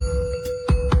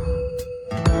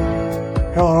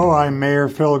Hello, I'm Mayor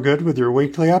Phil Good with your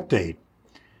weekly update.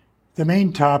 The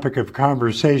main topic of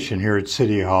conversation here at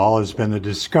City Hall has been the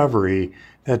discovery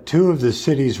that 2 of the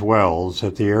city's wells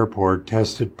at the airport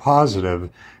tested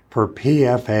positive for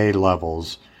PFA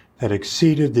levels that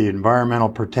exceeded the Environmental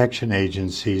Protection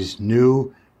Agency's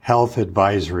new health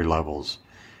advisory levels.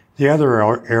 The other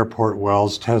airport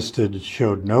wells tested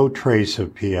showed no trace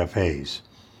of PFAs.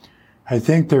 I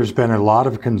think there's been a lot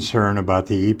of concern about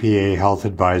the EPA health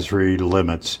advisory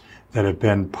limits that have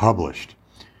been published,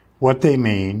 what they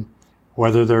mean,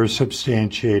 whether they're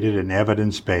substantiated and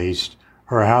evidence-based,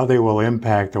 or how they will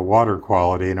impact the water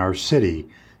quality in our city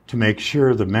to make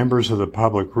sure the members of the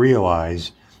public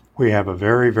realize we have a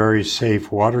very, very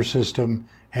safe water system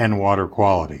and water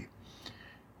quality.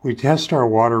 We test our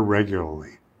water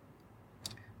regularly.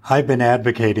 I've been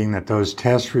advocating that those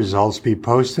test results be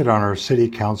posted on our City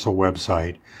Council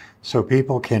website so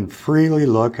people can freely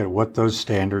look at what those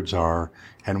standards are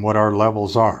and what our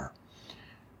levels are.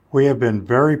 We have been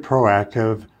very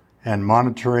proactive in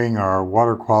monitoring our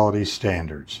water quality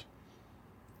standards.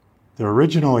 The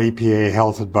original EPA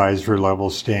health advisory level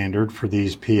standard for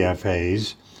these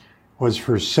PFAs was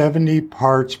for 70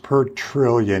 parts per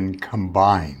trillion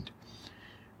combined.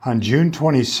 On June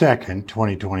 22,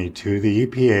 2022, the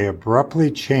EPA abruptly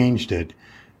changed it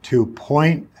to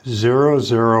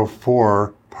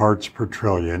 0.004 parts per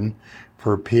trillion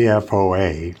for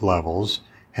PFOA levels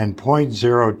and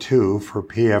 0.02 for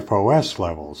PFOS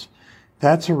levels.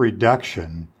 That's a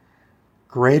reduction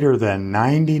greater than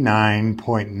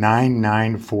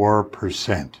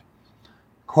 99.994%.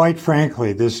 Quite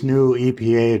frankly, this new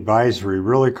EPA advisory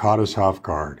really caught us off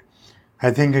guard. I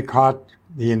think it caught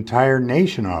the entire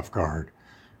nation off guard.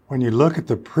 When you look at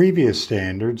the previous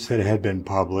standards that had been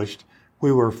published,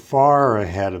 we were far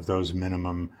ahead of those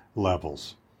minimum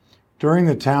levels. During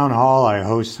the town hall I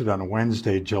hosted on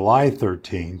Wednesday, July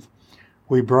 13th,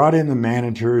 we brought in the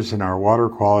managers in our water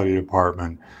quality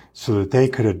department so that they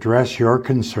could address your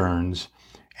concerns,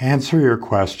 answer your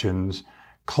questions,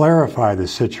 clarify the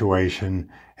situation,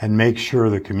 and make sure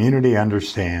the community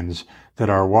understands that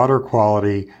our water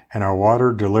quality and our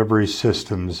water delivery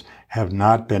systems have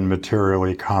not been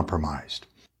materially compromised.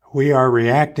 We are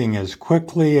reacting as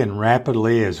quickly and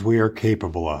rapidly as we are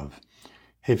capable of.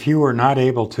 If you were not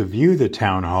able to view the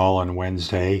town hall on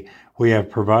Wednesday, we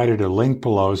have provided a link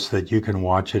below so that you can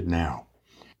watch it now.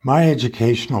 My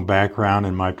educational background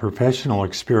and my professional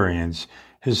experience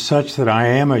is such that I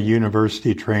am a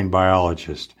university-trained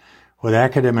biologist with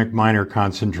academic minor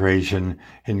concentration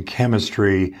in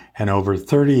chemistry and over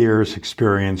 30 years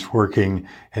experience working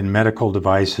in medical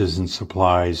devices and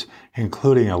supplies,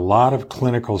 including a lot of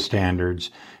clinical standards,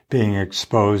 being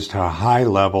exposed to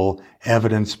high-level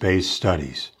evidence-based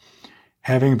studies.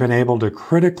 Having been able to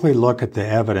critically look at the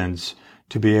evidence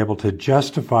to be able to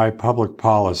justify public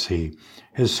policy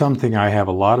is something I have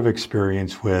a lot of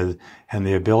experience with, and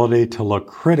the ability to look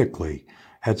critically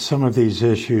at some of these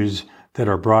issues that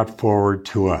are brought forward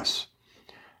to us.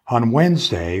 On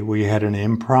Wednesday, we had an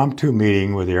impromptu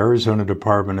meeting with the Arizona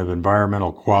Department of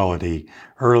Environmental Quality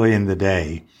early in the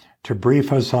day to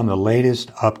brief us on the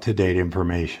latest up-to-date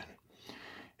information.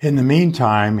 In the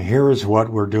meantime, here is what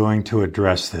we're doing to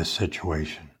address this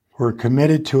situation. We're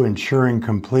committed to ensuring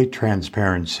complete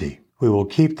transparency. We will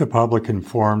keep the public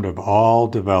informed of all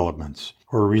developments.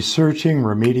 We're researching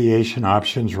remediation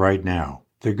options right now.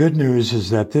 The good news is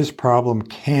that this problem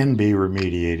can be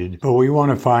remediated, but we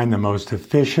want to find the most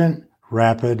efficient,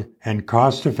 rapid, and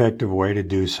cost-effective way to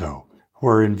do so.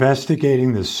 We're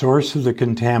investigating the source of the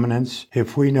contaminants.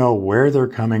 If we know where they're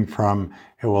coming from,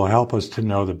 it will help us to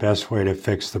know the best way to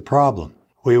fix the problem.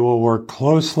 We will work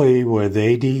closely with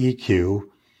ADEQ,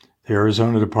 the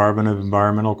Arizona Department of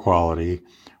Environmental Quality.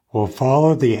 We'll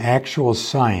follow the actual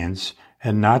science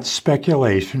and not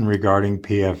speculation regarding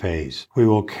PFAs. We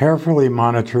will carefully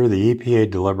monitor the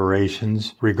EPA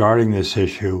deliberations regarding this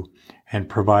issue and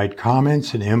provide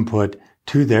comments and input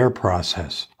to their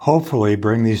process. Hopefully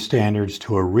bring these standards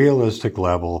to a realistic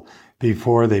level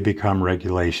before they become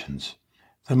regulations.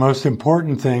 The most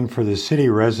important thing for the city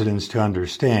residents to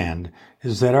understand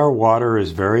is that our water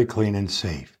is very clean and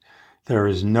safe. There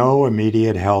is no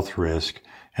immediate health risk,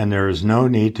 and there is no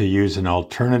need to use an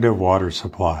alternative water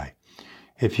supply.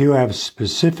 If you have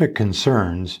specific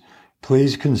concerns,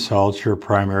 please consult your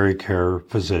primary care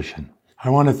physician.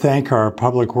 I want to thank our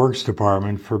Public Works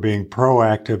Department for being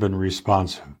proactive and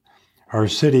responsive. Our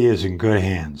city is in good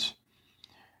hands.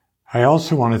 I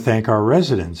also want to thank our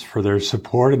residents for their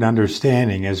support and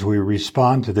understanding as we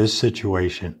respond to this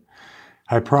situation.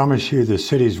 I promise you the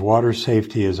city's water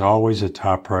safety is always a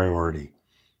top priority.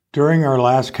 During our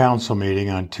last council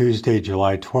meeting on Tuesday,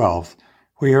 July 12th,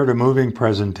 We heard a moving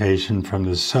presentation from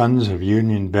the Sons of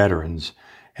Union Veterans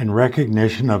in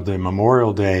recognition of the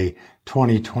Memorial Day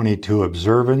 2022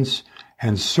 observance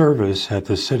and service at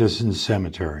the Citizens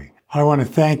Cemetery. I want to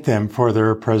thank them for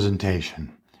their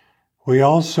presentation. We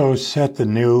also set the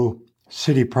new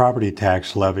city property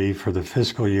tax levy for the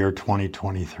fiscal year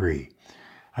 2023.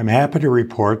 I'm happy to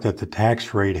report that the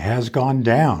tax rate has gone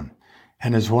down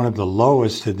and is one of the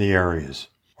lowest in the areas.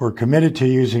 We're committed to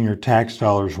using your tax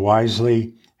dollars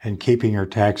wisely and keeping your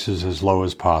taxes as low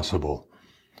as possible.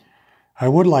 I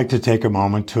would like to take a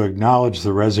moment to acknowledge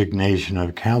the resignation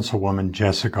of Councilwoman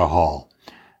Jessica Hall,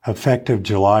 effective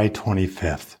July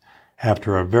 25th,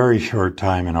 after a very short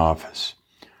time in office.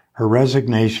 Her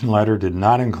resignation letter did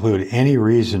not include any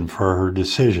reason for her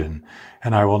decision,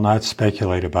 and I will not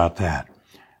speculate about that.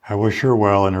 I wish her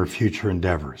well in her future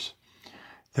endeavors.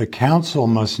 The council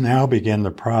must now begin the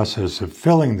process of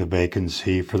filling the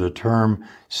vacancy for the term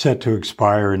set to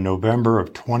expire in November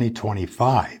of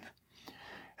 2025.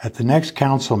 At the next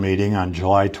council meeting on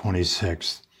July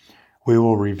 26th, we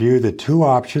will review the two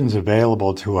options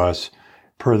available to us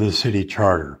per the city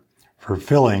charter for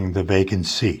filling the vacant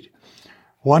seat.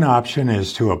 One option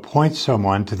is to appoint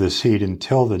someone to the seat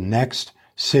until the next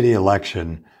city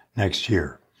election next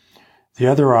year. The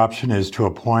other option is to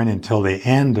appoint until the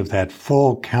end of that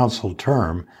full council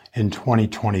term in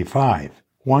 2025.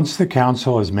 Once the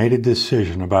council has made a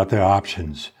decision about the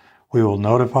options, we will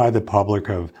notify the public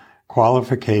of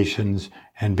qualifications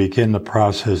and begin the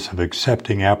process of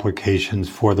accepting applications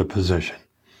for the position.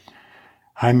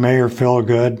 I'm Mayor Phil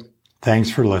Goode. Thanks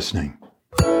for listening.